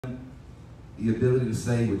the ability to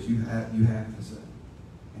say what you have to say.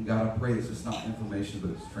 And God, I pray it's just not information,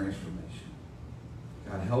 but it's transformation.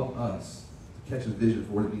 God, help us to catch a vision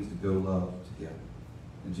for what it means to go love together.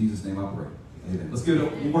 In Jesus' name I pray. Amen. Let's give it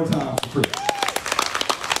up one more time for prayer.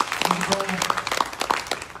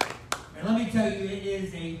 And let me tell you, it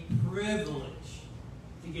is a privilege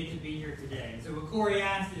to get to be here today. So when Corey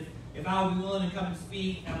asked if I would be willing to come and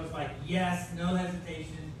speak, I was like, yes, no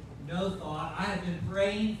hesitation, no thought. I have been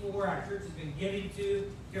praying for, our church has been giving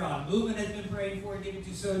to, Carolina Movement has been praying for, giving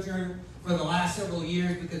to Sojourn for the last several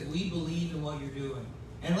years because we believe in what you're doing.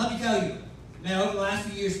 And let me tell you, man, over the last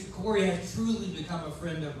few years, Corey has truly become a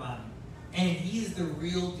friend of mine. And he is the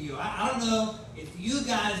real deal. I don't know if you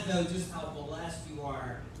guys know just how blessed you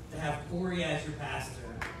are to have Corey as your pastor.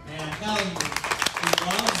 And I'm telling you, he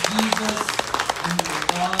loves Jesus and he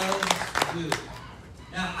loves you.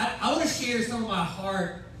 Now, I want to share some of my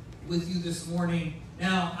heart with you this morning.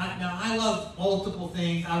 Now I love multiple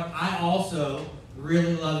things. I also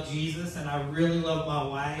really love Jesus, and I really love my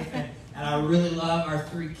wife, and I really love our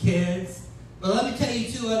 3 kids. But let me tell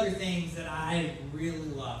you 2 other things that I really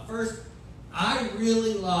love. First, I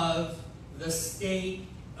really love the state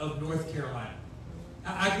of North Carolina.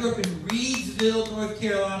 I grew up in Reedsville, North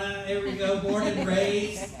Carolina. There we go, born and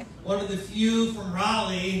raised. One of the few from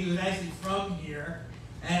Raleigh who's actually from here.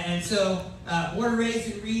 And so, born and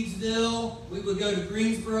raised in Reedsville. We would go to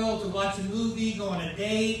Greensboro to watch a movie, go on a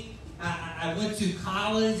date. I went to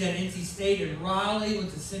college at NC State in Raleigh,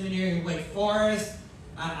 went to seminary in Wake Forest.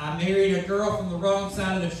 I married a girl from the wrong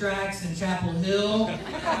side of the tracks in Chapel Hill. Her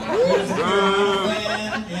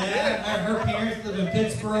parents live in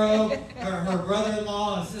Pittsburgh. Her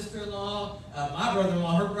brother-in-law and sister-in-law, my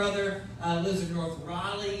brother-in-law, her brother lives in North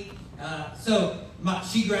Raleigh.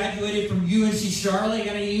 She graduated from UNC Charlotte.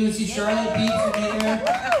 Got a UNC Charlotte piece in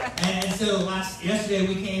there. And so yesterday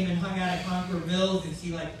we came and hung out at Concord Mills, and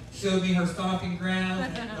she showed me her stomping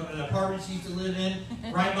ground, the apartment she used to live in,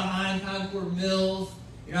 right behind Concord Mills.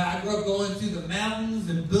 You know, I grew up going to the mountains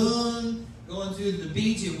in Boone, going to the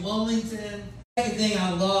beach in Wilmington. The second thing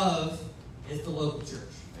I love is the local church.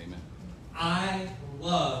 Amen. I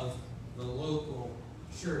love the local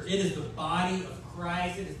church. It is the body of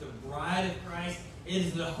Christ. It is the bride of Christ. It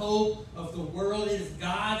is the hope of the world. It is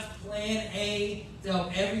God's plan A to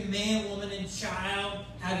help every man, woman, and child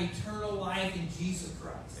have eternal life in Jesus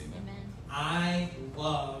Christ. Amen. I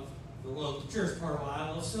love the local church. Part of why I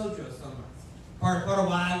love Sojo so much. Part of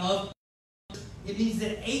why I love it means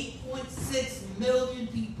that 8.6 million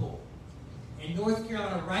people in North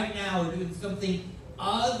Carolina right now are doing something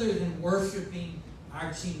other than worshiping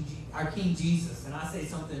our King Jesus. And I say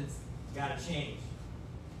something's got to change.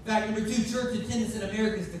 Fact number 2, church attendance in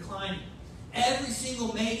America is declining. Every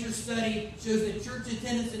single major study shows that church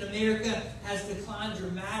attendance in America has declined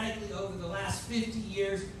dramatically over the last 50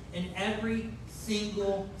 years in every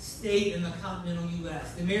single state in the continental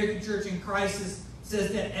U.S. The American Church in Crisis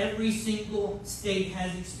says that every single state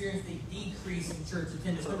has experienced a decrease in church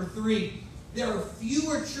attendance. Number 3, there are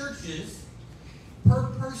fewer churches per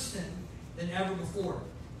person than ever before.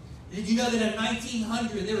 Did you know that in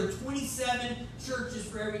 1900 there were 27 churches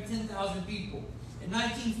for every 10,000 people? In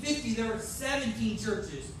 1950 there were 17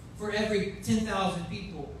 churches for every 10,000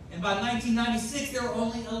 people. And by 1996 there were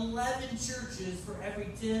only 11 churches for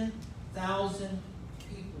every 10,000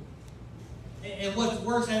 people. And what's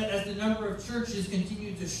worse, as the number of churches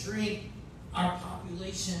continue to shrink, our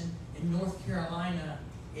population in North Carolina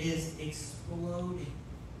is exploding.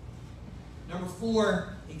 Number 4,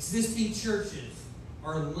 existing churches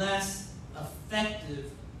are less effective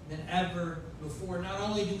than ever before. Not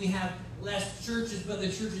only do we have less churches, but the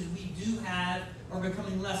churches we do have are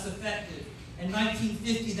becoming less effective. In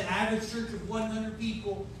 1950, the average church of 100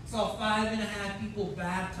 people saw 5.5 people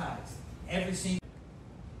baptized every single year.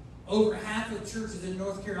 Over half of churches in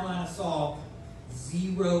North Carolina saw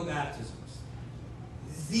 0 baptisms.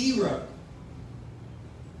 0.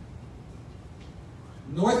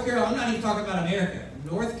 North Carolina, I'm not even talking about America.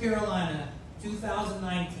 North Carolina,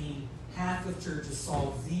 2019, half of churches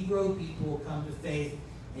saw 0 people come to faith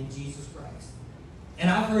in Jesus Christ.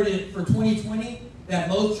 And I've heard it for 2020 that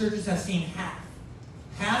most churches have seen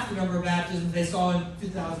half the number of baptisms they saw in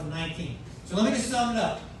 2019. So let me just sum it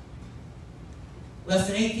up. Less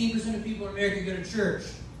than 18% of people in America go to church.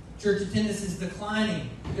 Church attendance is declining.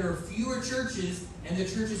 There are fewer churches, and the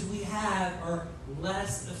churches we have are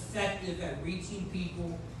less effective at reaching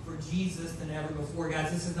people for Jesus than ever before.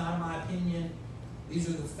 Guys, this is not my opinion. These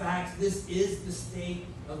are the facts. This is the state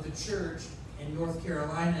of the church in North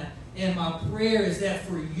Carolina. And my prayer is that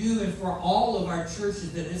for you and for all of our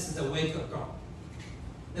churches that this is a wake-up call.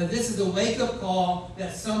 Now this is a wake-up call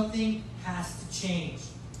that something has to change.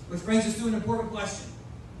 Which brings us to an important question.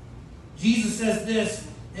 Jesus says this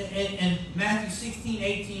in Matthew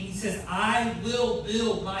 16:18. He says, I will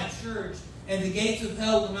build my church, and the gates of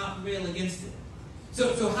hell will not prevail against it.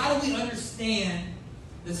 So how do we understand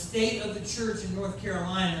the state of the church in North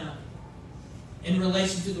Carolina in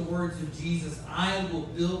relation to the words of Jesus? I will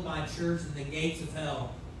build my church, and the gates of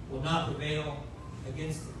hell will not prevail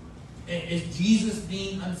against it. Is Jesus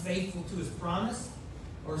being unfaithful to his promise,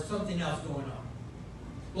 or is something else going on?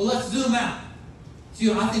 Well, let's zoom out. See,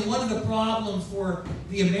 I think one of the problems for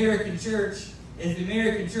the American church is the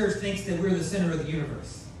American church thinks that we're the center of the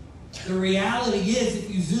universe. The reality is, if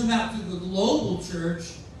you zoom out to the global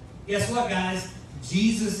church, guess what, guys?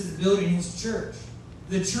 Jesus is building his church.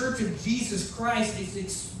 The church of Jesus Christ is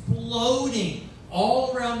exploding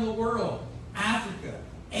all around the world. Africa,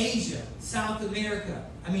 Asia, South America.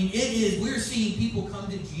 I mean, we're seeing people come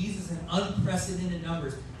to Jesus in unprecedented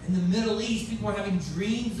numbers. In the Middle East, people are having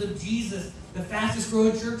dreams of Jesus. The fastest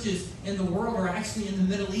growing churches in the world are actually in the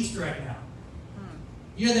Middle East right now.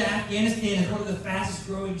 You know that Afghanistan is one of the fastest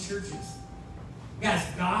growing churches. Guys,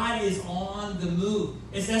 God is on the move.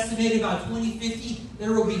 It's estimated by 2050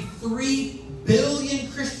 there will be 3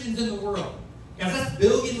 billion Christians in the world. Guys, that's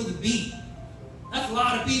billion with a B. That's a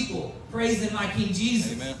lot of people praising my King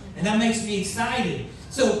Jesus. Amen. And that makes me excited.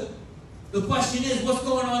 So the question is, what's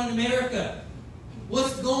going on in America?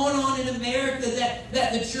 What's going on in America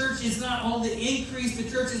that the church is not on the increase, the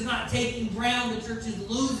church is not taking ground, the church is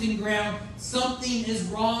losing ground. Something is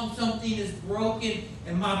wrong, something is broken.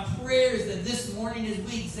 And my prayer is that this morning as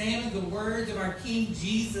we examine the words of our King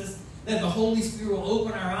Jesus, that the Holy Spirit will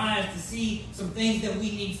open our eyes to see some things that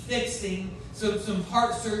we need fixing, some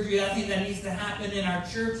heart surgery I think that needs to happen in our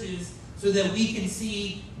churches so that we can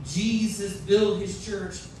see Jesus build his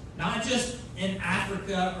church, not just in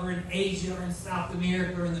Africa or in Asia or in South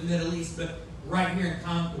America or in the Middle East, but right here in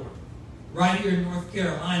Concord, right here in North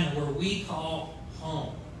Carolina, where we call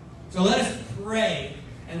home. So let us pray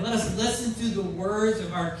and let us listen to the words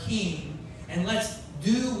of our King, and let's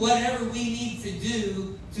do whatever we need to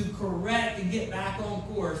do to correct and get back on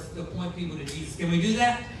course to point people to Jesus. Can we do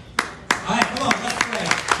that? All right, come on, let's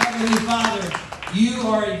pray. Heavenly Father, you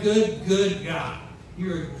are a good, good God.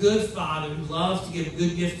 You're a good Father who loves to give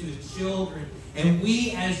good gifts to his children. And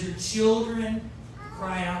we, as your children,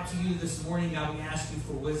 cry out to you this morning. God, we ask you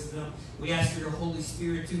for wisdom. We ask for your Holy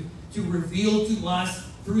Spirit to reveal to us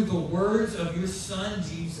through the words of your Son,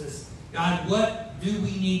 Jesus. God, what do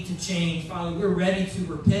we need to change? Father, we're ready to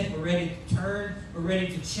repent. We're ready to turn. We're ready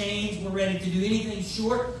to change. We're ready to do anything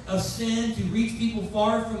short of sin to reach people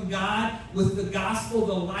far from God with the gospel,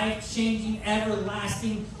 the life-changing,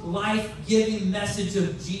 everlasting, life-giving message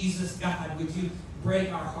of Jesus. God, would you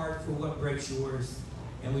break our heart for what breaks yours?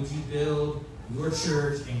 And would you build your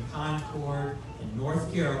church in Concord, in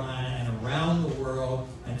North Carolina, and around the world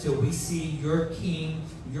until we see your King,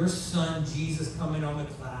 your Son, Jesus, coming on the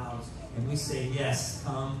clouds. And we say, yes,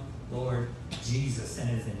 come, Lord Jesus. And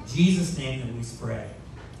it is in Jesus' name that we pray.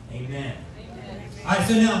 Amen. Amen. All right,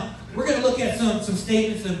 so now we're going to look at some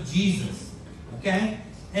statements of Jesus. Okay?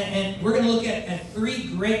 And we're going to look at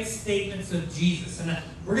 3 great statements of Jesus. And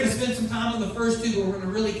we're going to spend some time on the first 2, but we're going to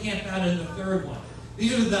really camp out in the third one.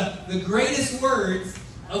 These are the greatest words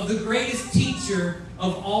of the greatest teacher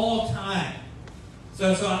of all time.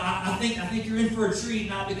 So I think you're in for a treat,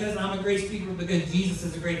 not because I'm a great speaker, but because Jesus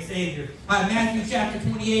is a great Savior. All right, Matthew chapter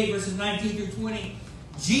 28, verses 19 through 20.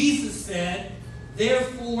 Jesus said,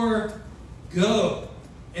 therefore go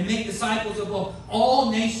and make disciples of all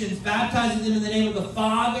nations, baptizing them in the name of the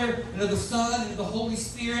Father and of the Son and of the Holy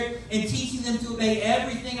Spirit, and teaching them to obey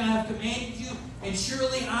everything I have commanded you. And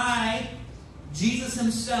surely I, Jesus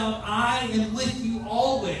himself, I am with you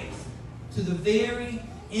always to the very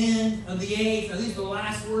end of the age. Now, these are the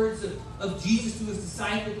last words of Jesus to his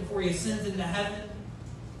disciples before he ascends into heaven.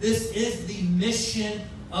 This is the mission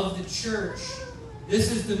of the church. This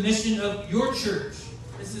is the mission of your church.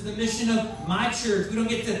 This is the mission of my church. We don't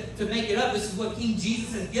get to make it up. This is what King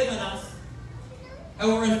Jesus has given us.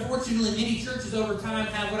 However, unfortunately, many churches over time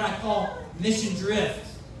have what I call mission drift.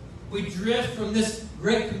 We drift from this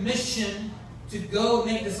great commission to go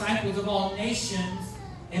make disciples of all nations,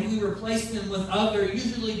 and we replace them with other,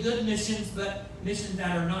 usually good missions, but missions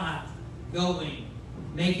that are not going,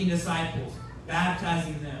 making disciples,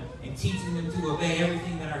 baptizing them, and teaching them to obey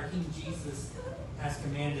everything that our King Jesus has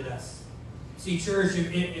commanded us. See, church,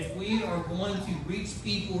 if we are going to reach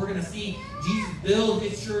people, we're going to see Jesus build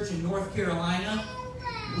his church in North Carolina,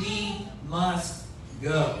 we must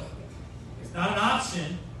go. It's not an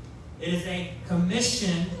option. It is a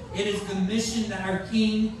commission. It is the mission that our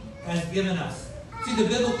King has given us. See, the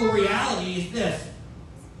biblical reality is this.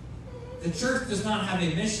 The church does not have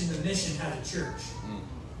a mission. The mission has a church.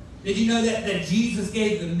 Did you know that Jesus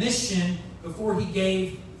gave the mission before he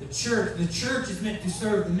gave the church? The church is meant to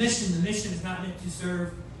serve the mission. The mission is not meant to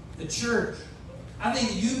serve the church. I think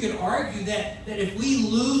that you could argue that if we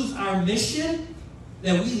lose our mission,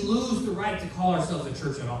 that we lose the right to call ourselves a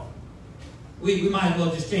church at all. We might as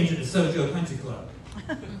well just change it to Sojo Country Club.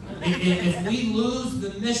 If we lose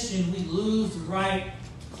the mission, we lose the right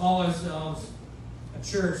to call ourselves a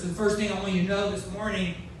church. So the first thing I want you to know this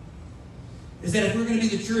morning is that if we're going to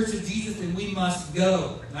be the church of Jesus, then we must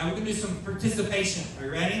go. Now we're going to do some participation. Are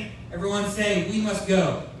you ready? Everyone say, we must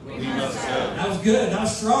go. We must go. That was good. That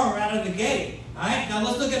was strong right out of the gate. All right, now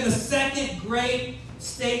let's look at the second great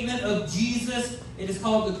statement of Jesus. It is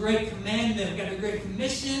called the Great Commandment. We've got the Great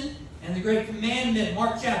Commission and the Great Commandment.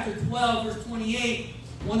 Mark chapter 12, verse 28.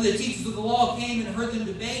 One of the teachers of the law came and heard them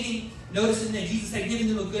debating, noticing that Jesus had given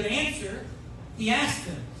them a good answer. He asked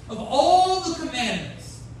them, of all the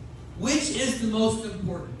commandments, which is the most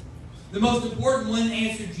important? The most important one,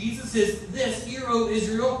 answered Jesus, is this: Hear, O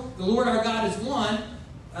Israel, the Lord our God is one.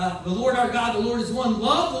 The Lord our God, the Lord is one.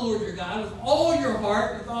 Love the Lord your God with all your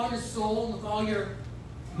heart, with all your soul, and with all your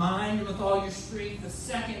mind, and with all your strength. The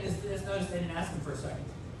second is this. Notice they didn't ask him for a second.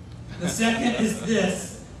 The second is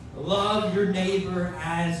this: love your neighbor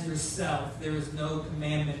as yourself. There is no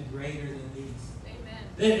commandment greater than these. Amen.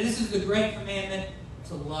 This is the great commandment,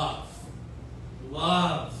 to love.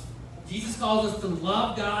 Love. Jesus calls us to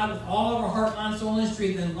love God with all of our heart, mind, soul, and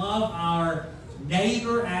strength, and love our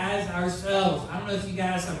neighbor as ourselves. I don't know if you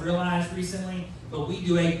guys have realized recently, but we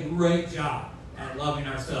do a great job at loving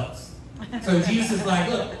ourselves. So Jesus is like,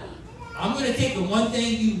 look, I'm going to take the one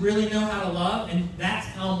thing you really know how to love, and that's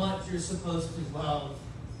how much you're supposed to love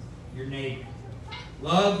your neighbor.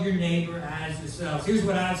 Love your neighbor as yourselves. Here's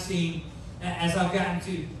what I've seen as I've gotten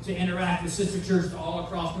to interact with sister churches all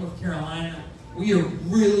across North Carolina. We are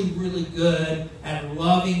really, really good at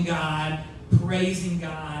loving God, praising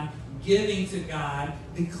God, giving to God,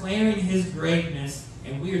 declaring His greatness,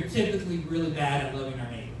 and we are typically really bad at loving our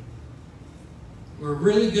neighbor. We're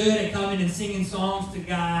really good at coming and singing songs to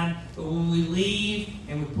God, but when we leave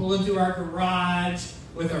and we pull into our garage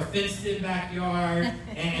with our fenced-in backyard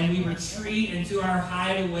and we retreat into our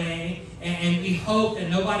hideaway and we hope that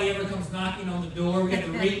nobody ever comes knocking on the door, we got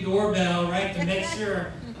the ring doorbell, right, to make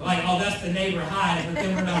sure, like, oh, that's the neighbor hide, but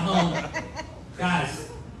then we're not home. Guys,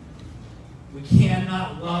 we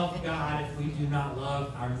cannot love God if we do not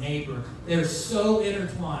love our neighbor. They're so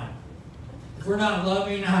intertwined. If we're not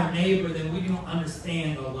loving our neighbor, then we don't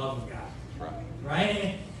understand the love of God.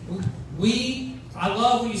 Right? I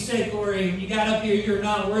love what you said, Corey. When you got up here, you're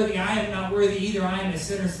not worthy. I am not worthy either. I am a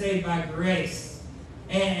sinner saved by grace.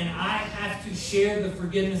 And I have to share the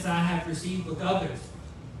forgiveness I have received with others,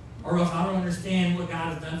 or else I don't understand what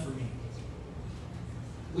God has done for me.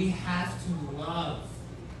 We have to love.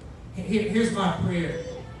 Here's my prayer.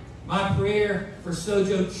 My prayer for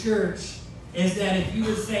Sojo Church is that if you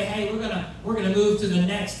would say, hey, we're gonna move to the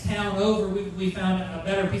next town over. We found a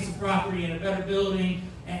better piece of property and a better building,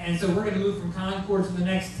 and so we're going to move from Concord to the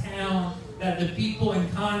next town, that the people in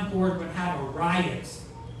Concord would have a riot.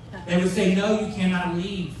 They would say, no, you cannot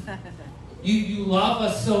leave. You love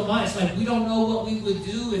us so much. Like, we don't know what we would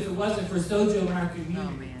do if it wasn't for Sojo in our community.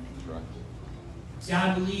 Oh, man. See,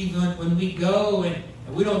 I believe when we go, and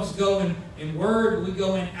we don't just go in word, but we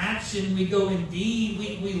go in action, we go in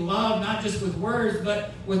deed. We love not just with words,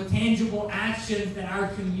 but with tangible actions, that our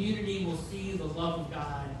community will see the love of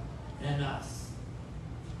God in us.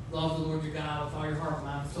 Love the Lord your God with all your heart,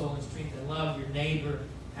 mind, soul, and strength, and love your neighbor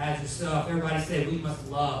as yourself. Everybody say, we must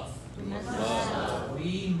love. We must love.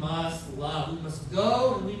 We must love. We must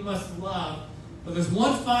go and we must love. But there's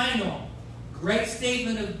one final great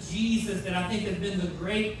statement of Jesus that I think has been the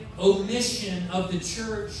great omission of the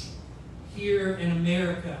church here in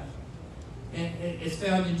America. And it's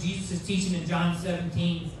found in Jesus' teaching in John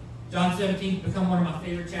 17. John 17 has become one of my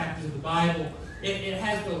favorite chapters of the Bible. It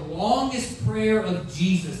has the longest prayer of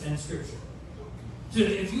Jesus in Scripture. So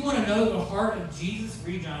if you want to know the heart of Jesus,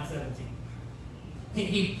 read John 17.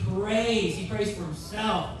 He prays. He prays for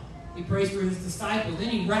himself. He prays for his disciples. Then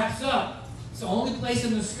he wraps up. It's the only place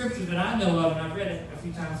in the Scripture that I know of, and I've read it a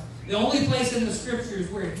few times. The only place in the Scriptures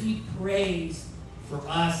where he prays for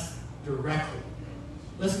us directly.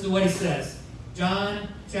 Listen to what he says. John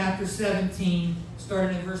chapter 17,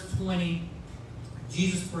 starting at verse 20.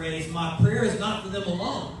 Jesus prays, my prayer is not for them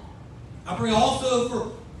alone. I pray also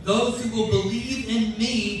for those who will believe in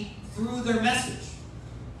me through their message.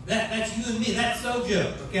 That's you and me. That's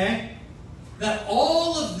sojo, okay? That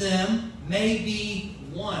all of them may be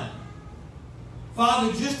one.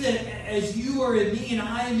 Father, just as you are in me and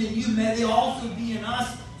I am in you, may they also be in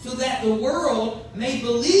us, so that the world may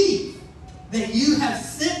believe that you have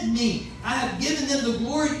sent me. I have given them the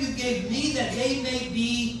glory you gave me, that they may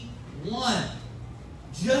be one,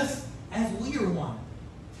 just as we are one.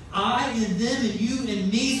 I in them and you in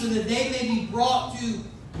me, so that they may be brought to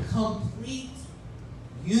complete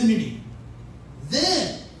unity.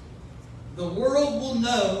 Then the world will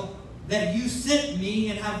know that you sent me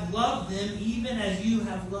and have loved them even as you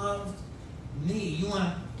have loved me. You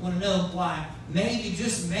want to know why? Maybe,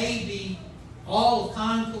 just maybe, all of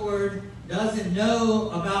Concord doesn't know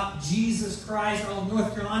about Jesus Christ. All of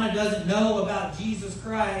North Carolina doesn't know about Jesus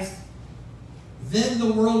Christ. Then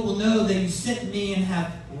the world will know that you sent me and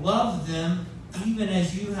have loved them even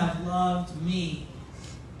as you have loved me.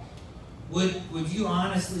 Would you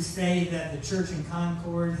honestly say that the church in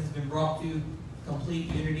Concord has been brought to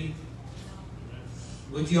complete unity?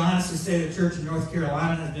 Would you honestly say the church in North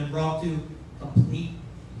Carolina has been brought to complete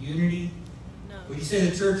unity? No. Would you say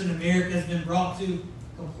the church in America has been brought to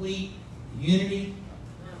complete unity?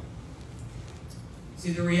 No.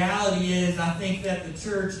 See, the reality is, I think that the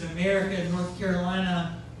church in America and North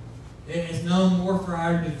Carolina is known more for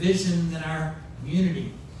our division than our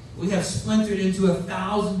unity. We have splintered into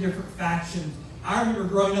 1,000 different factions. I remember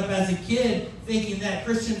growing up as a kid thinking that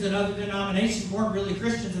Christians in other denominations weren't really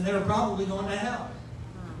Christians and they were probably going to hell.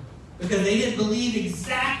 Because they didn't believe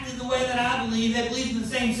exactly the way that I believe. They believed in the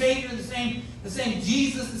same Savior, the same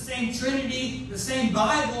Jesus, the same Trinity, the same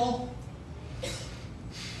Bible.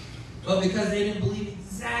 But because they didn't believe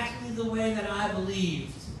exactly the way that I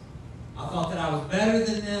believed, I thought that I was better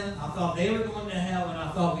than them. I thought they were going to hell, and I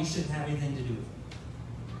thought we shouldn't have anything to do with it.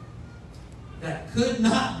 That could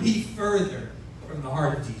not be further from the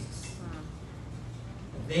heart of Jesus.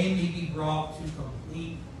 That they may be brought to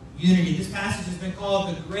complete unity. This passage has been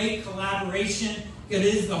called the Great Collaboration. It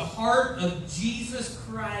is the heart of Jesus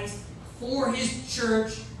Christ for His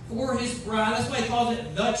church, for His bride. That's why He calls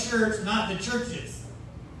it the church, not the churches.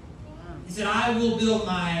 He said, I will build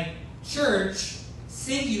my church,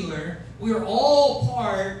 singular. We are all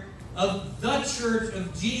part of the church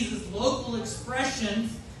of Jesus, local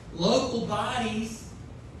expressions, local bodies,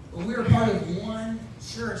 but we're part of one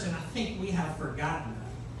church, and I think we have forgotten that.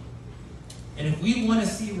 And if we want to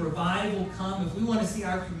see revival come, if we want to see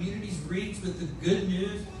our communities reached with the good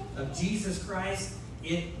news of Jesus Christ,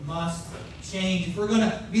 it must change. If we're going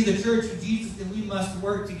to be the church of Jesus, then we must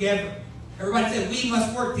work together. Everybody say, we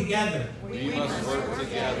must work together. We must work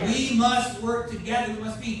together. We must work together. We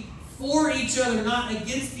must be for each other, not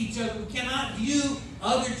against each other. We cannot view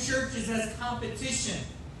other churches as competition.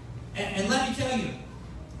 And let me tell you,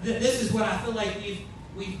 this is what I feel like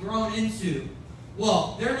we've grown into.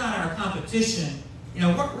 Well, they're not our competition. You know,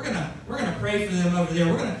 we're gonna pray for them over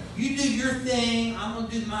there. You do your thing, I'm gonna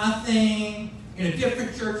do my thing. You know,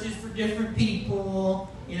 different churches for different people.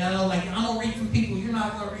 You know, like I'm gonna reach some people you're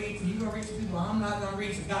not gonna reach, and you're gonna reach some people I'm not gonna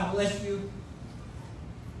reach. And God bless you,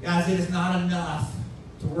 guys. It is not enough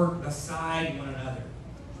to work beside one another.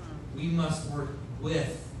 We must work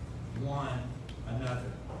with one another.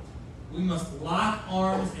 We must lock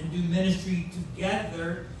arms and do ministry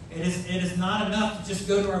together. It is not enough to just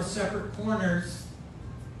go to our separate corners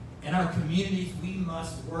in our communities. We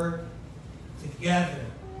must work together,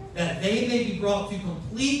 that they may be brought to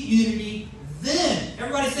complete unity. Then,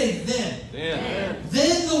 everybody say then.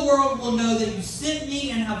 Then the world will know that you sent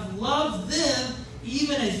me and have loved them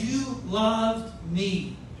even as you loved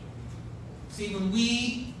me. See, when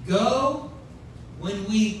we go, when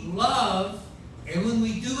we love, and when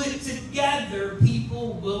we do it together,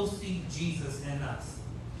 people will see Jesus in us.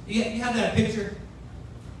 You have that picture?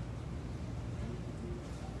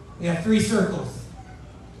 We have 3 circles.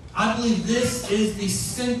 I believe this is the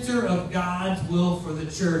center of God's will for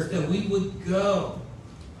the church, that we would go.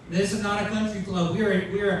 This is not a country club.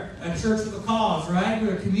 We're a church with a cause, right?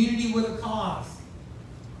 We're a community with a cause.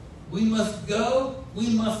 We must go. We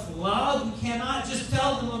must love. We cannot just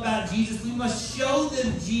tell them about Jesus. We must show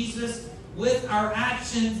them Jesus with our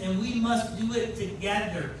actions, and we must do it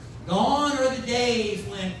together. Gone are the days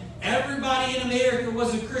when everybody in America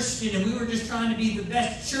was a Christian and we were just trying to be the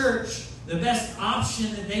best church, the best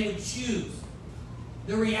option that they would choose.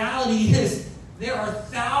 The reality is there are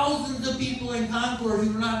thousands of people in Concord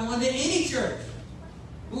who are not going to any church.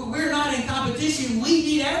 We're not in competition. We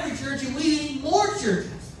need every church, and we need more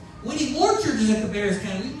churches. We need more churches in Cabarrus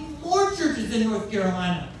County. We need more churches in North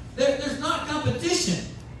Carolina. There's not competition.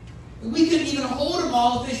 We couldn't even hold them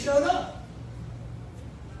all if they showed up.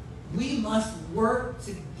 We must work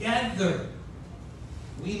together.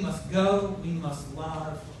 We must go, we must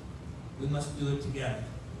love, we must do it together.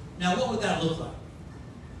 Now, what would that look like?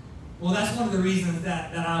 Well, that's one of the reasons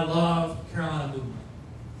that I love Carolina Movement.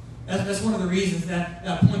 That's one of the reasons that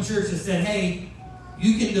Point Church has said, hey,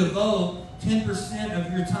 you can devote 10%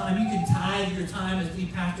 of your time, you can tithe your time as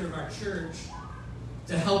lead pastor of our church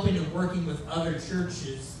to helping and working with other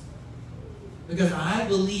churches. Because I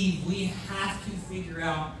believe we have to figure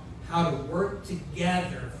out how to work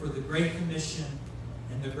together for the Great Commission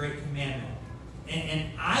and the Great Commandment. And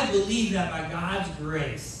I believe that by God's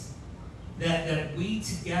grace, that we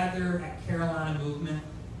together at Carolina Movement,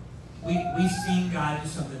 we've seen God do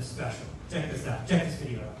something special. Check this out. Check this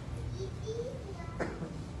video out.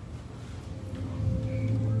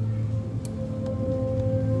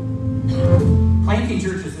 Planting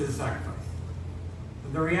churches is a sacrifice.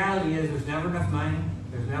 The reality is there's never enough money,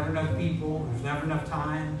 there's never enough people, there's never enough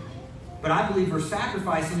time. But I believe we're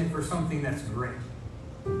sacrificing it for something that's great.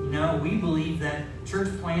 You know, we believe that church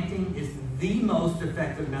planting is the most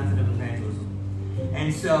effective method of evangelism.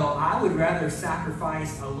 And so I would rather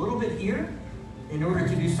sacrifice a little bit here in order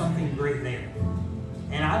to do something great there.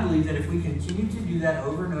 And I believe that if we continue to do that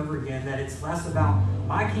over and over again, that it's less about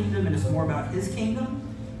my kingdom and it's more about his kingdom.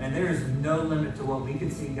 And there is no limit to what we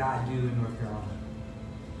can see God do in North Carolina.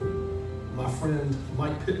 My friend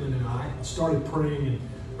Mike Pittman and I started praying and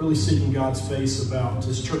really seeking God's face about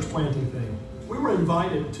this church planting thing. We were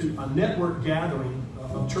invited to a network gathering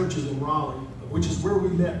of churches in Raleigh, which is where we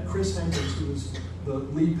met Chris Hankins, who was the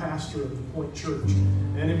lead pastor of the Point Church.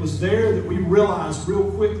 And it was there that we realized real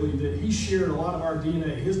quickly that he shared a lot of our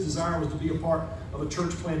DNA. His desire was to be a part of a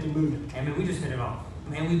church planting movement. I mean, we just hit it off.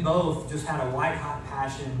 And we both just had a white-hot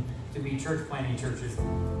passion to be church planting churches.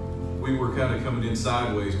 We were kind of coming in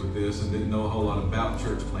sideways with this and didn't know a whole lot about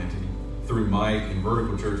church planting. Through Mike and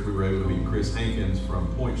Vertical Church, we were able to meet Chris Hankins from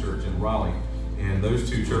Point Church in Raleigh. And those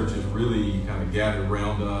two churches really kind of gathered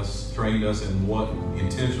around us, trained us in what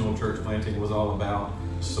intentional church planting was all about,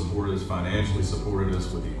 supported us financially, supported us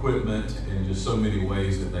with equipment, in just so many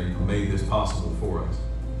ways that they made this possible for us.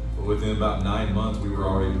 But within about 9 months, we were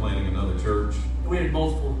already planning another church. We had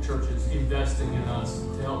multiple churches investing in us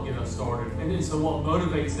to help get us started. And then so what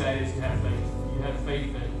motivates that is you have faith. You have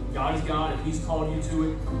faith that God is God. If he's called you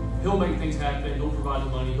to it, he'll make things happen. He'll provide the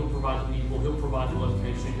money. He'll provide the people. He'll provide the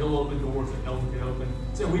location. He'll open doors that no one can open.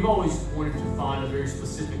 So we've always wanted to find a very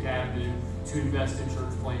specific avenue to invest in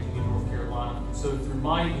church planting in North Carolina. So through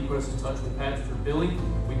Mike, he put us in touch with Pastor Billy.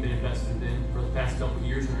 We've been invested in for the past couple of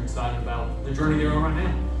years and are excited about the journey they're on right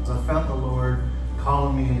now. I felt the Lord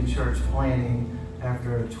calling me into church planting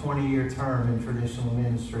after a 20-year term in traditional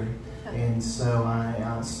ministry. And so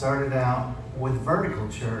I started out with Vertical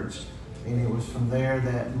Church, and it was from there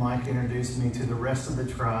that Mike introduced me to the rest of the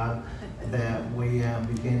tribe, that we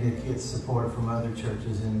began to get support from other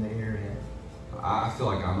churches in the area. I feel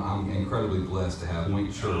like I'm incredibly blessed to have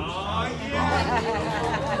Point Church out of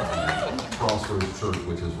Raleigh. Crossroads Church,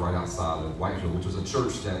 which is right outside of Whitefield, which was a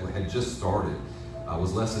church that had just started,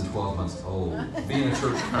 was less than 12 months old. Being a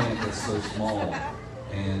church plant that's so small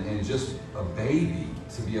and just a baby,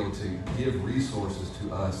 to be able to give resources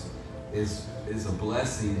to us is a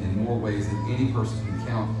blessing in more ways than any person can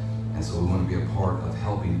count. And so we want to be a part of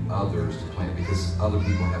helping others to plant, because other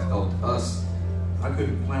people have helped us. I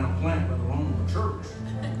couldn't plant a plant, let alone a church.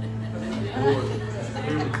 The Lord has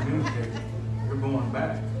clearly communicated, you're going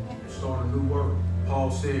back to start a new work.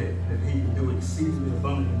 Paul said that he can do exceedingly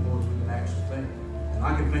abundantly more than we can actually think. And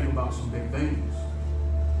I can think about some big things.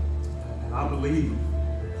 And I believe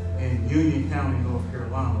in Union County, North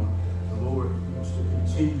Carolina, the Lord wants to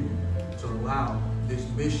continue to allow this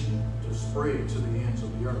mission to spread to the ends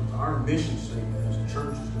of the earth. Our mission statement as a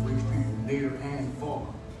church is to reach people near and far.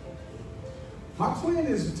 My plan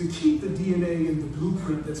is to keep the DNA and the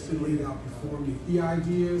blueprint that's been laid out before me. The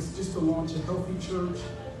idea is just to launch a healthy church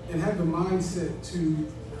and have the mindset to,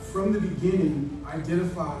 from the beginning,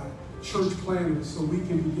 identify church planners so we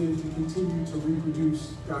can begin to continue to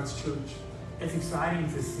reproduce God's church. It's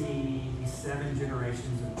exciting to see these 7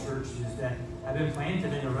 generations of churches that have been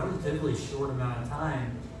planted in a relatively short amount of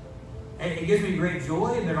time. It gives me great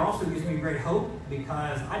joy, but it also gives me great hope,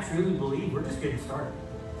 because I truly believe we're just getting started.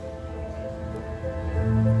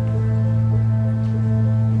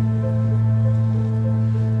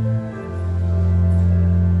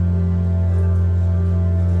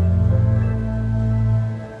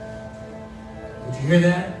 Did you hear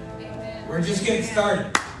that? Amen. We're just getting started.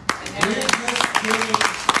 We're just getting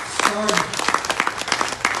started.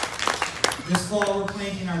 This fall, we're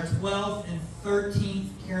planting our 12th and 13th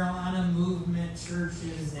Carolina Movement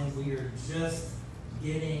churches, and we are just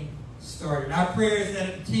getting started. Our prayer is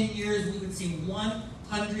that in 10 years we would see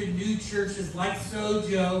 100 new churches like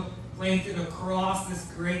Sojo planted across this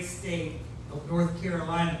great state of North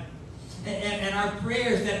Carolina. And our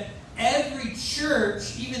prayer is that every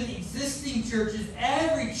church, even the existing churches,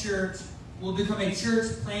 every church will become a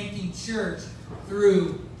church-planting church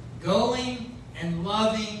through going and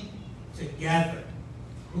loving together.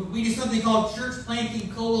 We do something called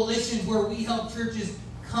church-planting coalitions, where we help churches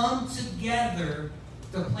come together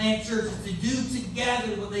to plant churches, to do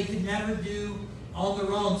together what they could never do on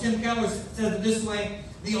their own. Tim Keller says it this way: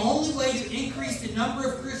 the only way to increase the number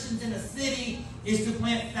of Christians in a city is to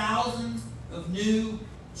plant thousands of new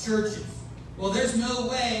churches. Well, there's no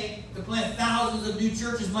way to plant thousands of new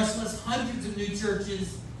churches, much less hundreds of new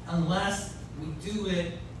churches, unless we do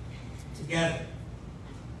it together.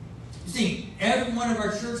 You see, every one of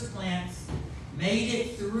our church plants made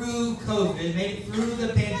it through COVID, made it through the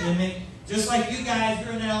pandemic. Just like you guys,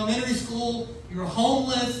 you're in elementary school, you're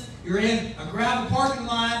homeless, you're in a gravel parking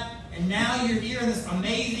lot, and now you're here in this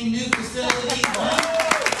amazing new facility.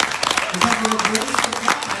 Because of the grace of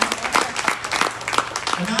God.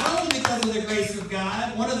 And not only because of the grace of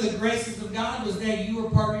God, one of the graces of God was that you were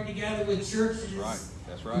partnered together with churches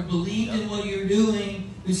who believed in what you're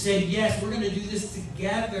doing, who said, yes, we're going to do this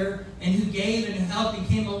together, and who gave and helped and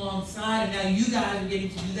came alongside, and now you guys are getting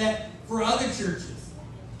to do that for other churches.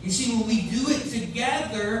 You see, when we do it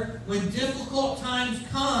together, when difficult times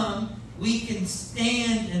come, we can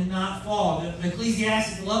stand and not fall. The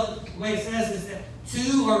Ecclesiastes, love it, the way it says is that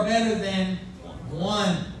two are better than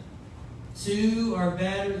one. Two are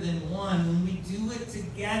better than one. When we do it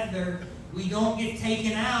together, we don't get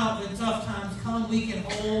taken out. When tough times come, we can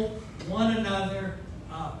hold one another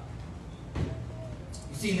up.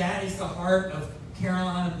 You see, that is the heart of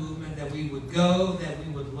Carolina movement, that we would go, that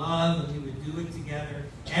we would love, and we would do it together.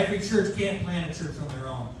 Every church can't plant a church on their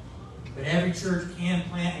own, but every church can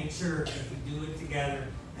plant a church if we do it together.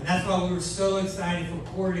 And that's why we were so excited for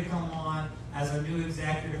Corey to come on as our new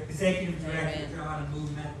executive director of the Carolina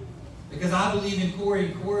movement, because I believe in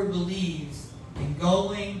Corey, and Corey believes in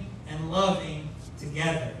going and loving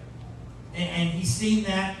together. And he's seen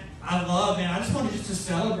that. I love, and I just wanted just to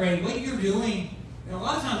celebrate what you're doing. A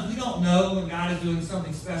lot of times we don't know when God is doing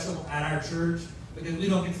something special at our church because we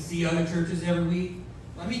don't get to see other churches every week.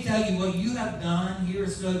 Let me tell you what you have done here at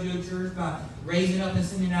Sojo Church by raising up and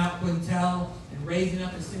sending out Quintel and raising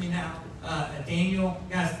up and sending out Daniel.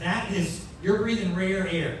 Guys, that is, you're breathing rare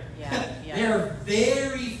air. Yeah. There are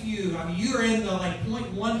very few. I mean, you are in the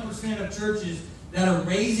 0.1% of churches that are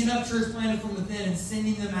raising up church planted from within and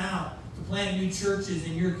sending them out to plant new churches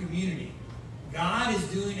in your community. God is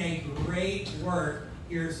doing a great work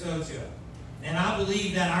here at Sojo. And I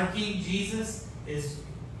believe that our King Jesus is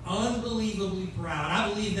unbelievably proud. I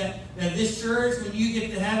believe that this church, when you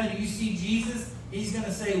get to heaven and you see Jesus, he's going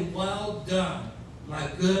to say, well done, my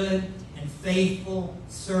good and faithful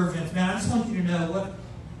servants. Man, I just want you to know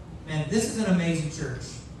this is an amazing church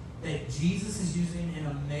that Jesus is using in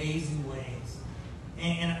amazing ways.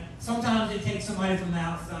 And sometimes it takes somebody from the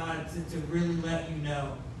outside to really let you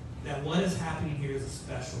know that what is happening here is a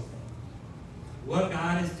special thing. What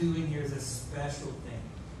God is doing here is a special thing.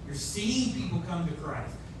 You're seeing people come to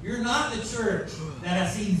Christ. You're not the church that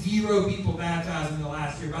has seen 0 people baptized in the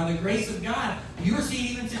last year. By the grace of God, you are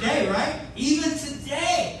seeing even today, right? Even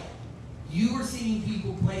today, you are seeing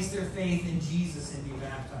people place their faith in Jesus and be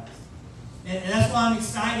baptized. And that's why I'm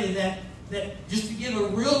excited that just to give a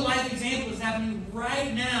real life example that's happening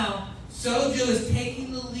right now, Sojo is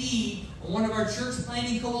taking the lead on one of our church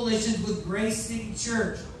planting coalitions with Grace City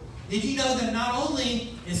Church. Did you know that not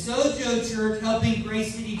only is Sojo Church helping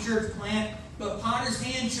Grace City Church plant, but Potter's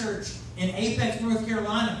Hand Church in Apex, North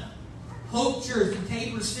Carolina, Hope Church in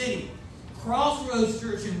Tabor City, Crossroads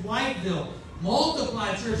Church in Whiteville,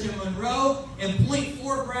 Multiply Church in Monroe, and Point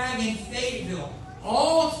Fort Bragg in Fayetteville.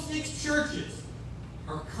 All 6 churches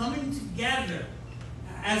are coming together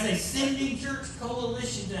as a sending church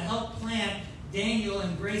coalition to help plant Daniel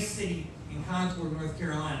and Grace City in Concord, North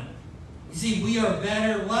Carolina. You see, we are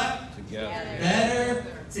better what? Together. Better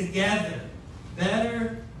together.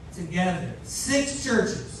 Better together. 6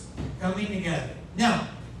 churches coming together. Now,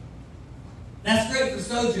 that's great for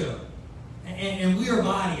Sojo. And we are a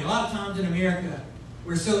body. A lot of times in America,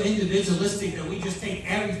 we're so individualistic that we just take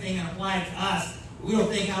everything and apply it to us. We don't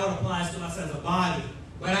think how it applies to us as a body.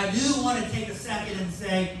 But I do want to take a second and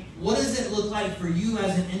say, what does it look like for you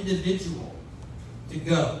as an individual to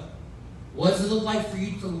go? What does it look like for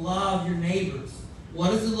you to love your neighbors?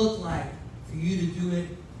 What does it look like for you to do it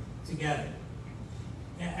together?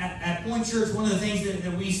 At Point Church, one of the things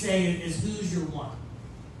that we say is, who's your one?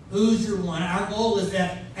 Who's your one? Our goal is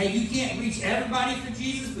that, hey, you can't reach everybody for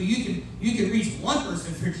Jesus, but you can reach one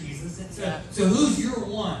person for Jesus. And so who's your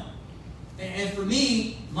one? And for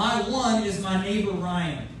me, my one is my neighbor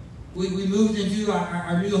Ryan. We moved into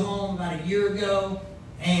our new home about a year ago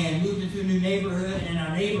and moved into a new neighborhood. And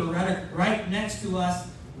our neighbor right next to us,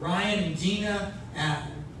 Ryan and Gina,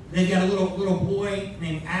 they've got a little boy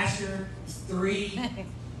named Asher. He's 3.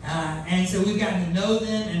 And so we've gotten to know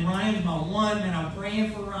them. And Ryan's my one. And I'm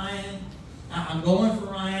praying for Ryan. I'm going for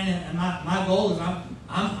Ryan. And my goal is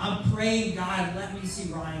I'm praying, God, let me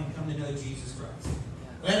see Ryan come to know Jesus Christ.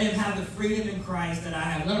 Let him have the freedom in Christ that I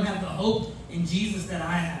have. Let him have the hope in Jesus that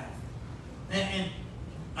I have. And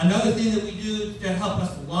another thing that we do to help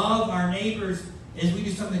us love our neighbors is we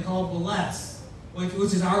do something called bless,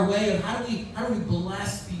 which is our way of how do we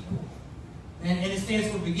bless people. And it stands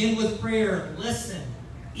for begin with prayer, listen,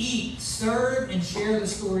 eat, serve, and share the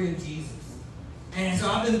story of Jesus. And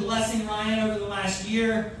so I've been blessing Ryan over the last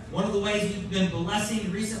year. One of the ways we've been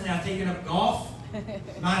blessing recently, I've taken up golf.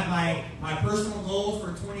 My personal goal for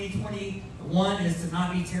 2021 is to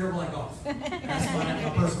not be terrible at golf. That's my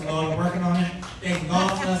personal goal. I'm working on it. Taking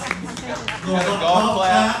golf lessons. Golf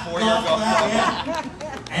class, 4-year golf class.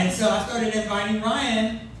 Yeah. And so I started inviting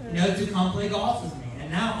Ryan, to come play golf with me.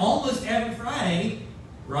 And now almost every Friday,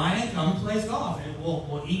 Ryan comes and plays golf. And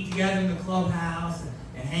we'll eat together in the clubhouse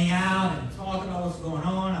and hang out and talk about what's going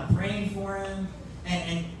on. I'm praying for him.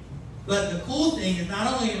 But the cool thing is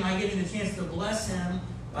not only am I getting the chance to bless him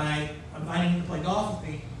by inviting him to play golf with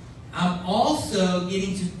me, I'm also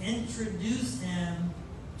getting to introduce him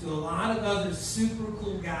to a lot of other super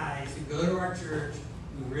cool guys who go to our church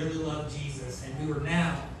who really love Jesus and who are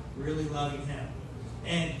now really loving him.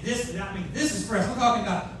 And this is fresh. I'm talking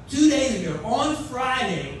about 2 days ago, on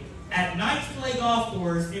Friday, at Knights Play Golf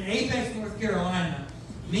Course in Apex, North Carolina,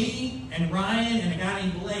 me and Ryan and a guy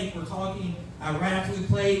named Blake were talking right after we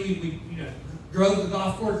played. We drove the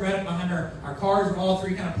golf course right up behind our cars. We're all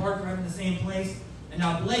 3 kind of parked right in the same place. And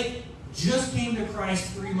now Blake just came to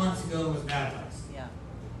Christ 3 months ago and was baptized. Yeah.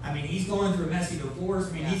 I mean, he's going through a messy divorce.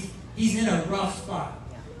 I mean, he's in a rough spot.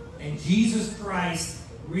 Yeah. And Jesus Christ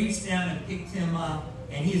reached down and picked him up,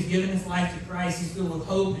 and he has given his life to Christ. He's filled with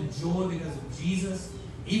hope and joy because of Jesus.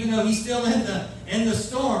 Even though he's still in the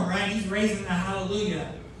storm, right? He's raising the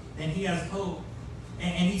hallelujah, and he has hope.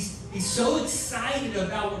 And he's so excited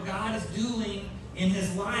about what God is doing in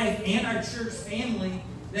his life and our church family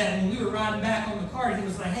that when we were riding back on the car, he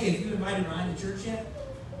was like, "Hey, have you invited Ryan to church yet?"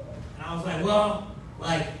 And I was like, "Well,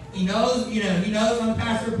 he knows I'm the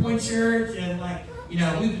pastor of Point Church, and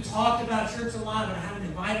we've talked about church a lot, but I haven't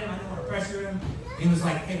invited him. I don't want to pressure him." And he was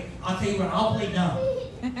like, "Hey, I'll tell you what, I'll play dumb,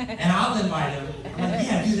 and I'll invite him." I'm like,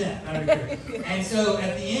 "Yeah, do that. That'd be great." And so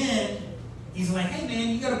at the end, he's like, "Hey,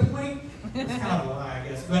 man, you got a point?" It's kind of a lie, I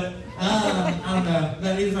guess, but I don't know.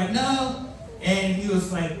 But he was like, "No," and he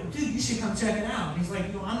was like, "Well, dude, you should come check it out." And he's like,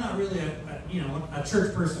 "I'm not really a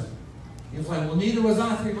church person." He was like, "Well, neither was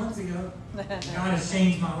I 3 months ago. God has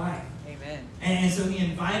changed my life." Amen. And so he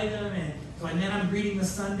invited him, and he's like, "Man, I'm greeting this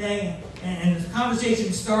Sunday," and the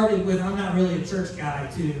conversation started with, "I'm not really a church guy,"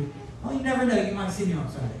 to, "Well, you never know, you might see me on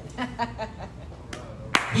Sunday."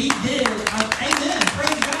 He did. Amen.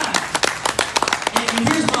 Praise God. And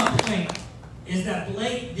here's my point, is that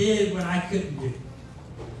Blake did what I couldn't do.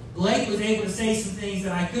 Blake was able to say some things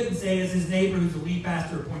that I couldn't say as his neighbor who's the lead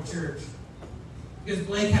pastor of Point Church. Because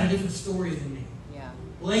Blake had a different story than me. Yeah.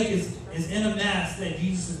 Blake is in a mess that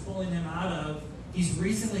Jesus is pulling him out of. He's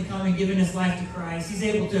recently come and given his life to Christ. He's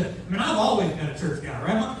able to, I've always been a church guy,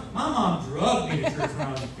 right? My mom drugged me to church when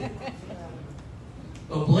I was a kid.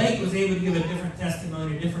 But Blake was able to give a different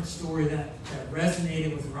testimony, a different story that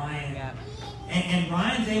resonated with Ryan. Yeah. And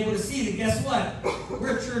Ryan's able to see that, guess what?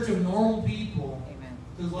 We're a church of normal people. Amen.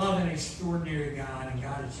 Who love an extraordinary God, and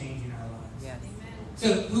God is changing our lives. Yes.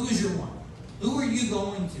 So who is your one? Who are you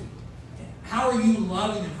going to? How are you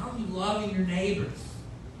loving them? How are you loving your neighbors?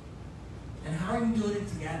 And how are you doing it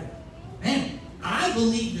together? Man, I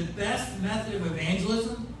believe the best method of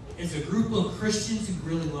evangelism is a group of Christians who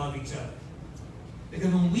really love each other.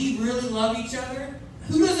 Because when we really love each other,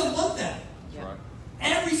 who doesn't want that? Yeah.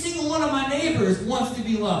 Every single one of my neighbors wants to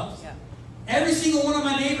be loved. Yeah. Every single one of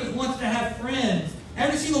my neighbors wants to have friends.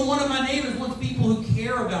 Every single one of my neighbors wants people who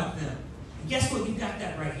care about them. And guess what? You got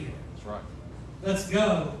that right here. That's right. Let's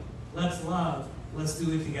go. Let's love. Let's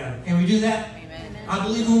do it together. Can we do that? Amen. I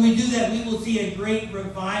believe when we do that, we will see a great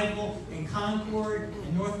revival in Concord,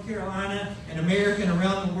 in North Carolina, in America, and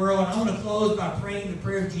around the world. And I want to close by praying the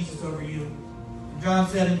prayer of Jesus over you. John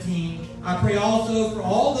 17. I pray also for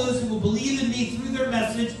all those who will believe in me through their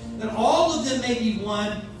message, that all of them may be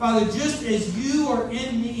one. Father, just as you are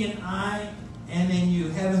in me and I am in you.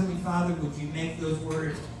 Heavenly Father, would you make those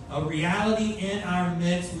words a reality in our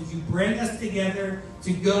midst? Would you bring us together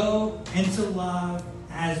to go and to love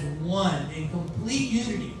as one in complete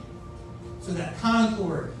unity, so that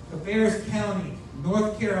Concord, Cabarrus County,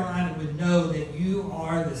 North Carolina would know that you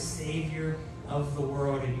are the Savior of the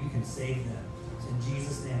world and you can save them. It's in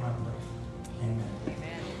Jesus' name I pray. Amen.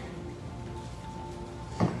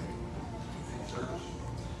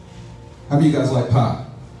 How many of you guys like pie?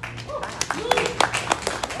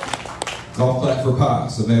 Golf clap for pie.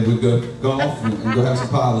 So maybe we'll go golf and go have some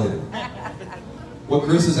pie later. What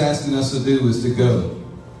Chris is asking us to do is to go,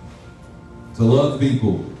 to love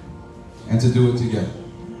people, and to do it together.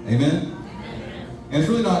 Amen? And it's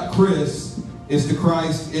really not Chris, it's the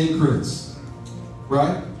Christ in Chris.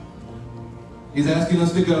 Right? He's asking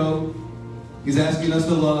us to go, he's asking us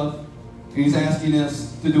to love, and he's asking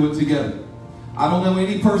us to do it together. I don't know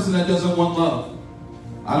any person that doesn't want love.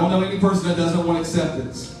 I don't know any person that doesn't want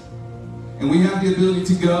acceptance. And we have the ability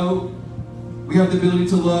to go, we have the ability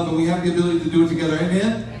to love, and we have the ability to do it together.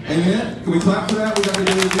 Amen? Amen? Can we clap for that? We got the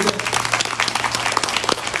ability to do it.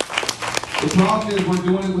 The problem is we're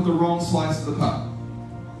doing it with the wrong slice of the pie.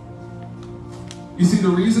 You see, the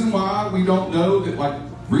reason why we don't know that, like,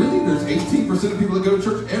 really, there's 18% of people that go to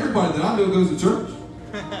church. Everybody that I know goes to church.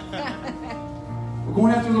 We're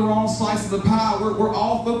going after the wrong slice of the pie. We're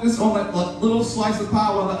all focused on that little slice of pie,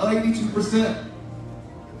 while the 82%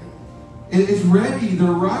 is ready.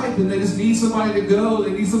 They're ripe, and they just need somebody to go.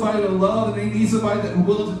 They need somebody to love, and they need somebody that's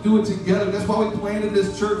willing to do it together. That's why we planted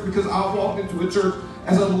this church, because I walked into a church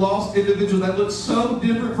as a lost individual that looked so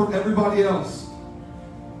different from everybody else.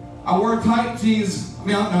 I wore tight jeans. I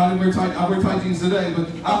mean, I didn't wear tight. I wear tight jeans today, but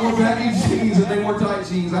I wore baggy jeans and they wore tight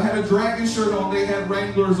jeans. I had a dragon shirt on. They had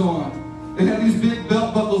Wranglers on. They had these big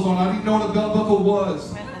belt buckles on. I didn't know what a belt buckle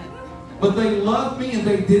was. But they loved me and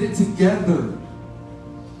they did it together.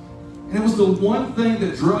 And it was the one thing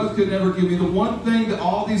that drugs could never give me. The one thing that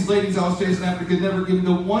all these ladies I was chasing after could never give me.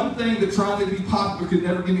 The one thing that trying to be popular could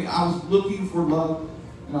never give me. I was looking for love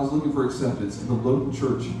and I was looking for acceptance. And the local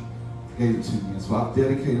church gave it to me. And so I've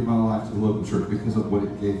dedicated my life to the local church because of what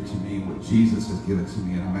it gave to me and what Jesus has given to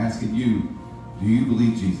me. And I'm asking you, do you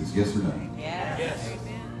believe Jesus? Yes or no? Yes.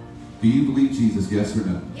 Do you believe Jesus? Yes or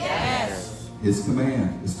no? Yes. His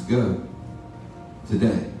command is to go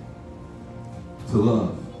today, to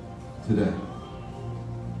love today,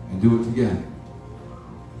 and do it together.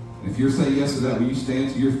 And if you're saying yes to that, will you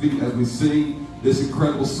stand to your feet as we sing this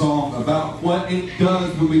incredible song about what it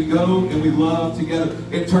does when we go and we love together?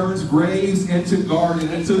 It turns graves into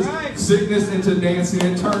gardens, into sickness into dancing.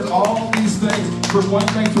 It turns all these things from one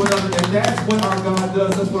thing to another. And that's what our God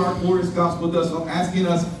does. That's what our glorious gospel does. So I'm asking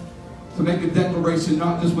us to make a declaration,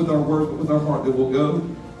 not just with our words, but with our heart, that we'll go,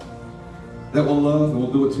 that we'll love, and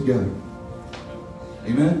we'll do it together.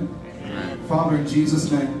 Amen? Father, in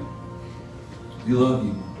Jesus' name, we love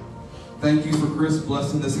you. Thank you for Chris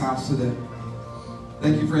blessing this house today.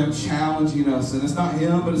 Thank you for him challenging us. And it's not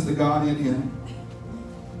him, but it's the God in him.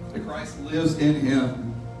 That Christ lives in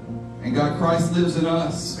him. And God, Christ lives in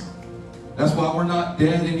us. That's why we're not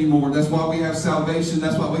dead anymore. That's why we have salvation.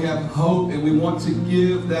 That's why we have hope. And we want to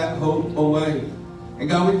give that hope away. And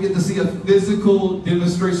God, we get to see a physical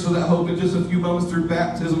demonstration of that hope in just a few moments through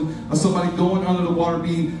baptism of somebody going under the water,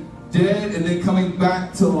 being dead and then coming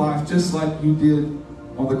back to life, just like you did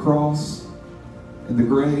on the cross, in the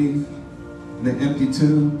grave, in the empty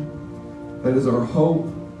tomb. That is our hope.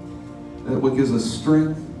 That what gives us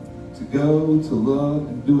strength to go, to love,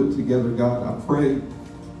 and do it together. God, I pray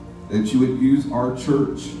that you would use our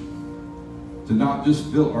church to not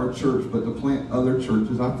just build our church, but to plant other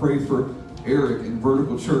churches. I pray for Eric and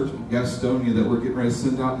Vertical Church in Gastonia that we're getting ready to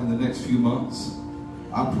send out in the next few months.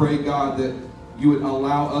 I pray, God, that you would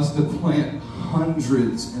allow us to plant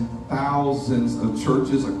hundreds and thousands of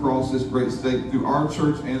churches across this great state through our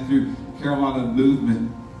church and through Carolina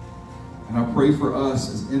Movement. And I pray for us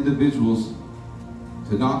as individuals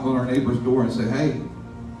to knock on our neighbor's door and say, hey,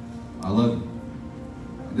 I love you.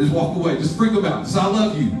 And just walk away. Just sprinkle them out. Just, I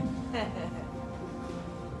love you.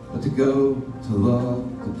 But to go, to love,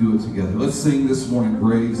 to do it together. Let's sing this morning,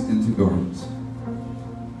 Graves into Gardens.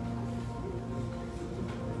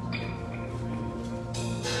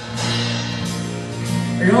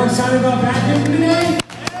 Are you all excited about baptism today?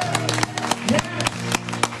 Yeah.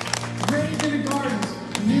 Graves into gardens.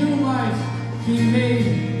 New life being made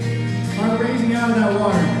by raising out of that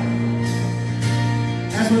water.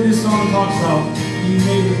 That's what this song talks about. Being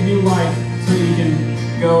made with new life so that you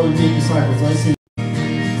can go and make disciples. Let's sing.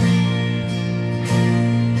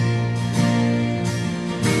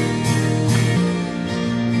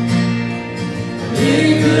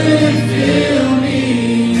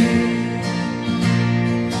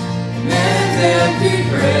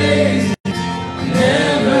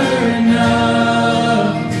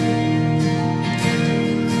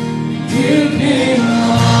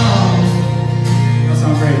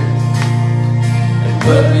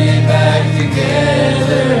 put me back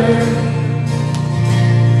together.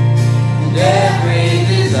 And every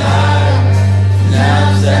desire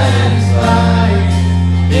now satisfied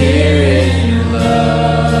here in your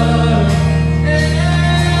love.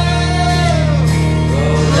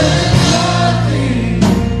 Oh, there's nothing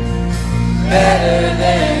better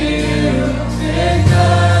than you. There's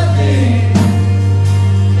nothing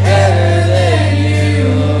better than you.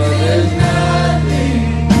 There's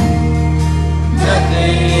nothing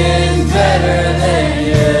is better than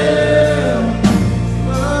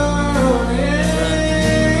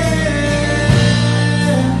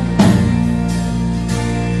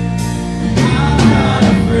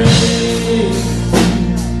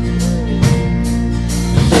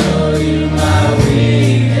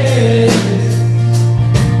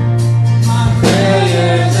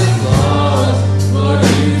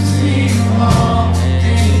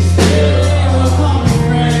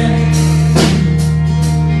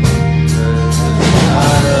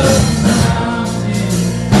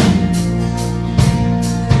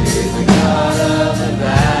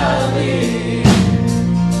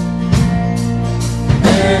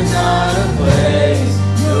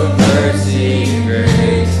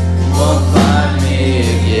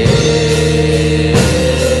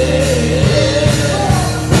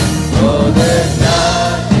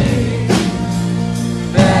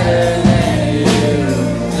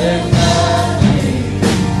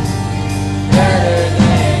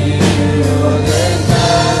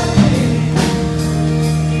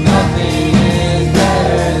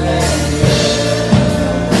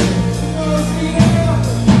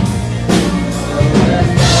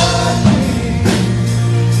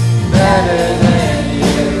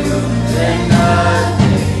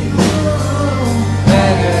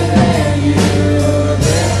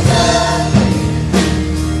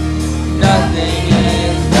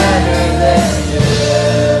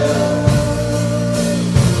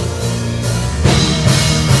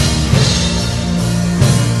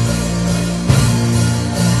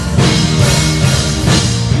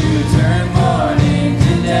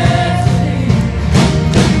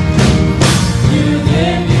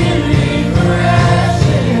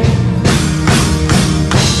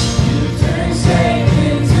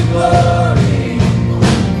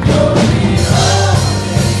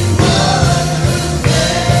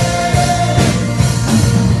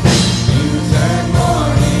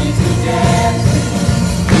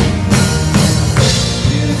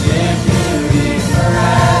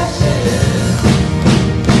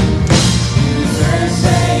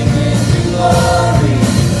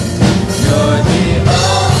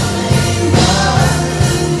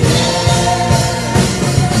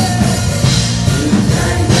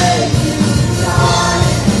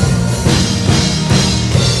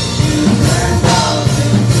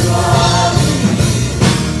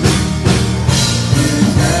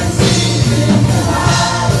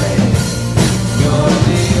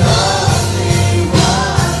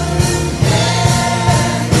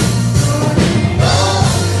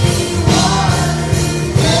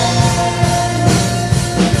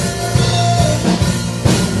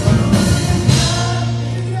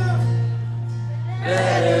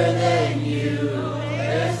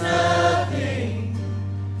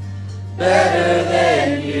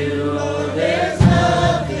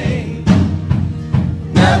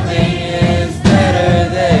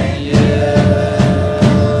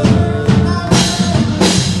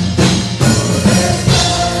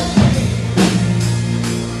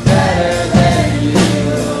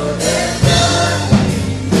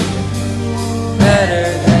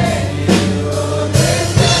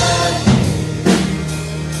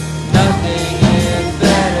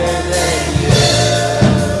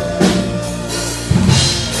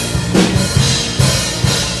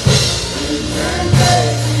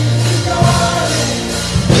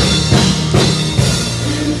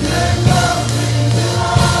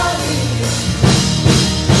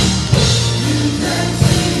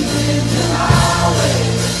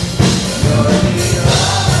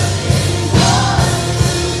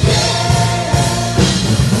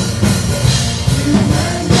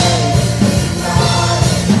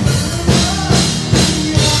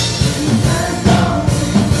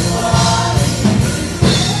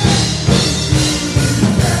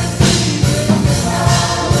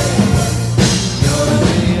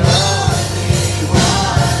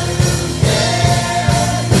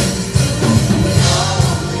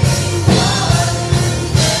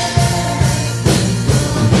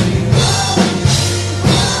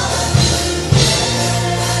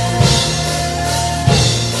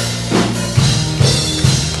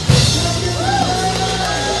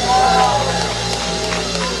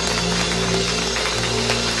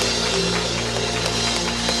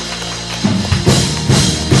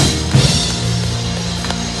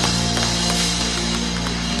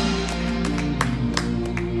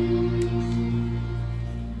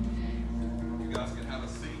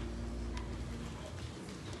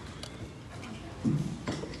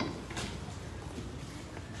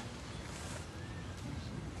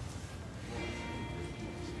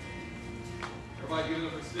Everybody give it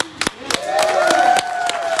up for Steve.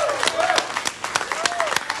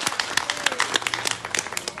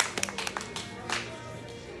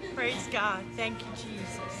 Praise God. Thank you,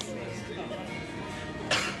 Jesus.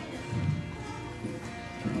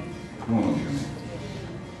 Come on, man.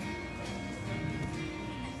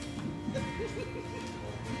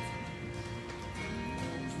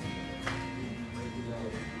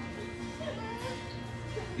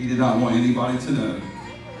 He did not want anybody to know.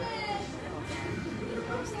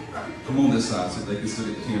 Come on this side so they can see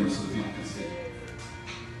the camera so the people can see.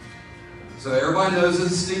 So everybody knows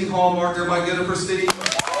this is Steve Hallmark. Everybody get it for Steve.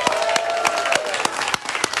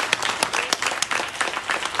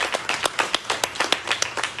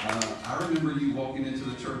 I remember you walking into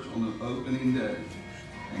the church on the opening day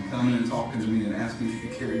and coming and talking to me and asking if you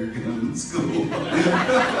could carry your gun to school.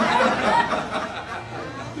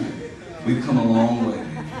 We've come a long way.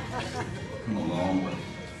 Come a long way.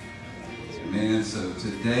 Amen. So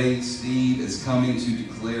today, Steve is coming to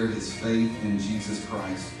declare his faith in Jesus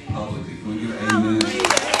Christ publicly. Can we give an amen?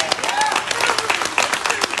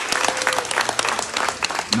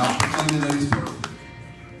 Not proclaiming that he's perfect,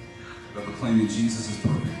 but proclaiming Jesus is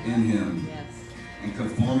perfect in him. And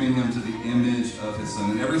conforming him to the image of his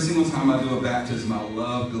son. And every single time I do a baptism, I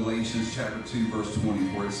love Galatians chapter 2, verse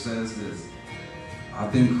 20, where it says this: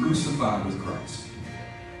 I've been crucified with Christ.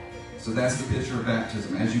 So that's the picture of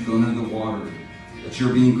baptism. As you go into the water, that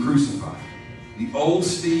you're being crucified. The old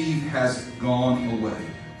Steve has gone away.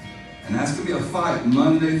 And that's going to be a fight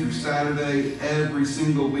Monday through Saturday, every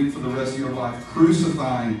single week for the rest of your life,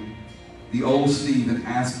 crucifying the old Steve and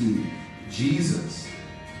asking Jesus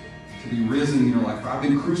to be risen in your life. For I've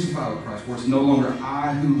been crucified with Christ, for it's no longer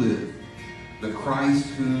I who live, but Christ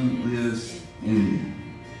who lives in me.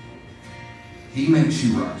 He makes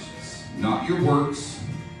you righteous, not your works,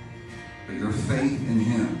 but your faith in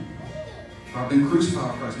him. For I've been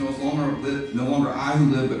crucified with Christ. No longer I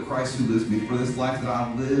who live, but Christ who lives in me. For this life that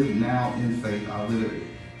I live now in faith, I live it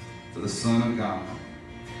for the Son of God,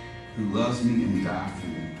 who loves me and died for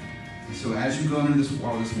me. And so as you go into this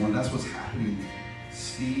water this morning, that's what's happening.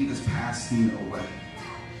 Steve is passing away.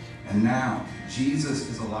 And now, Jesus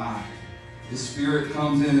is alive. His Spirit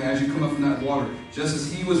comes in, and as you come up from that water, just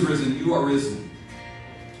as he was risen, you are risen.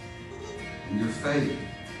 And your faith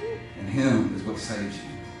in him is what saves you.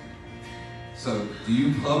 So, do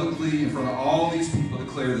you publicly, in front of all these people,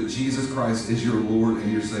 declare that Jesus Christ is your Lord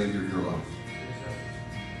and your Savior of your life?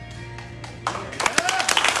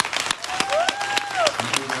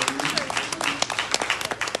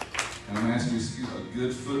 And I'm asking you to scoot a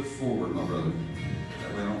good foot forward, my brother.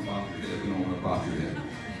 That way I don't bop your head. We don't want to bop your head.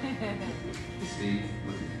 Steve,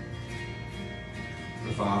 look at me.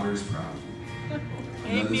 The Father is proud of you. I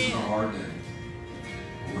know this is a hard day.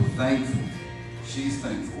 But we're thankful. She's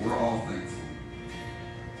thankful. We're all thankful.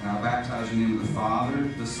 And I baptize you in the name of the Father,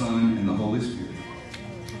 the Son, and the Holy Spirit.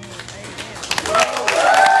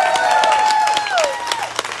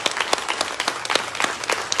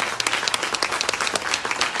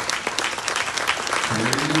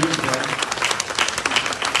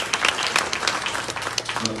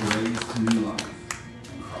 But raised to new life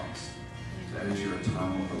in Christ. That is your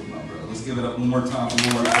eternal hope, my brother. Let's give it up one more time for the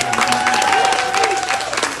Lord.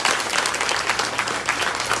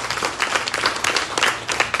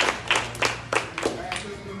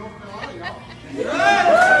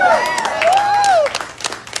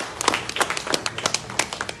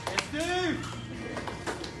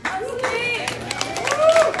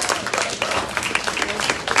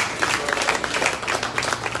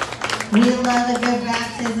 We love a good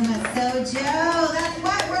baptism at Sojo. That's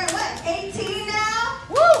what, we're at what, 18 now?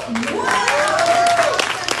 Woo! Wow!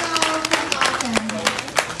 That's awesome.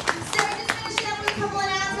 So just finishing up with a couple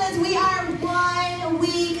announcements. We are 1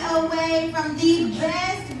 week away from the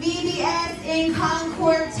best VBS in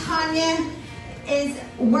Concord. Tanya is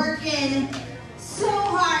working so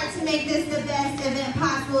hard to make this the best event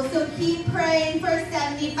possible. So keep praying for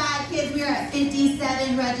 75 kids. We are at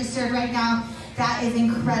 57 registered right now. That is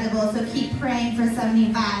incredible. So keep praying for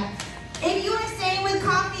 75. If you are staying for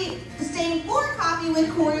coffee with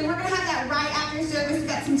Corey, we're going to have that right after service. We've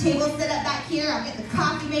got some tables set up back here. I'll get the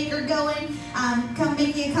coffee maker going. Come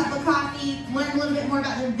make you a cup of coffee. Learn a little bit more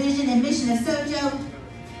about the vision and mission of Sojo.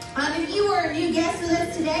 If you were a new guest with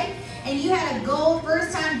us today and you had a gold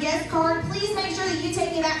first-time guest card, please make sure that you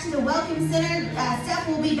take it back to the Welcome Center. Steph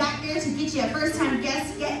will be back there to get you a first-time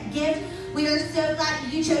guest gift. We are so glad that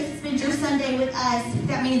you chose to spend your Sunday with us.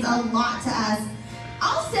 That means a lot to us.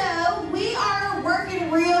 Also, we are working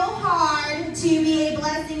real hard to be a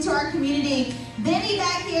blessing to our community. Benny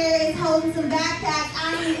back here is holding some backpacks.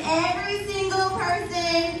 I need every single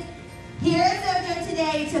person here at Sojo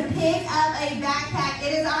today to pick up a backpack.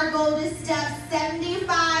 It is our goal to stuff 75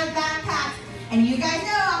 backpacks. And you guys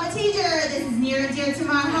know I'm a teacher. This is near and dear to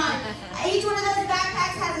my heart. Each one of those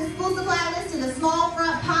backpacks has a school supply list in the small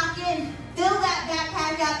front pocket. Fill that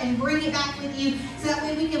backpack up and bring it back with you so that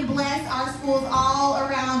way we can bless our schools all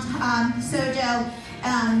around Sojo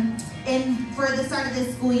for the start of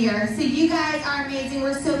this school year. So you guys are amazing.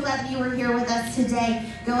 We're so glad that you were here with us today.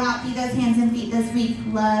 Go out, be those hands and feet this week.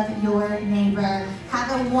 Love your neighbor.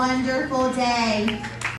 Have a wonderful day.